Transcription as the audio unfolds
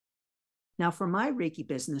Now, for my Reiki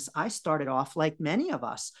business, I started off like many of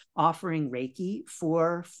us, offering Reiki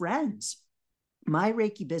for friends. My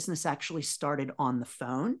Reiki business actually started on the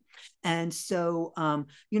phone. And so,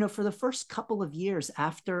 for the first couple of years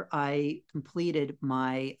after I completed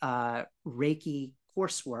my Reiki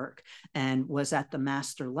coursework and was at the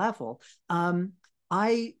master level,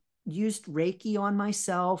 I used Reiki on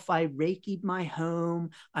myself. I Reiki'd my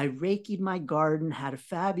home. I Reiki'd my garden, had a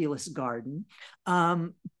fabulous garden.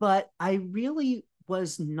 But I really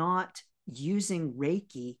was not using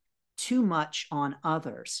Reiki too much on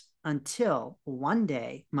others until one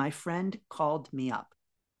day my friend called me up,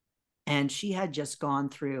 and she had just gone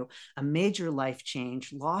through a major life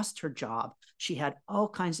change, lost her job. She had all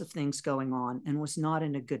kinds of things going on and was not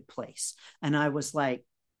in a good place. And I was like,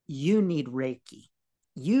 you need Reiki.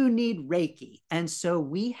 You need Reiki. And so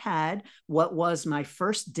we had what was my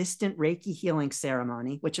first distant Reiki healing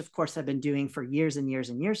ceremony, which of course I've been doing for years and years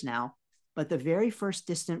and years now. But the very first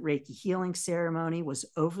distant Reiki healing ceremony was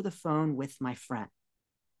over the phone with my friend.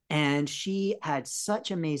 And she had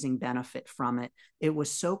such amazing benefit from it. It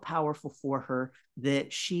was so powerful for her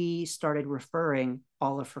that she started referring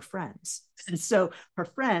all of her friends. And so her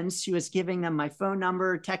friends, she was giving them my phone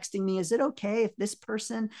number, texting me, is it okay if this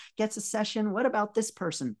person gets a session? What about this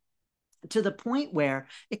person? To the point where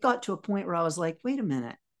it got to a point where I was like, wait a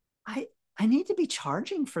minute, I need to be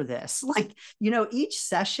charging for this. Like, each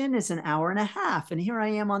session is an hour and a half. And here I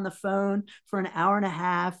am on the phone for an hour and a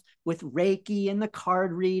half with Reiki and the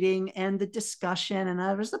card reading and the discussion. And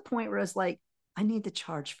I was the point where I was like, I need to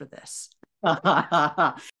charge for this.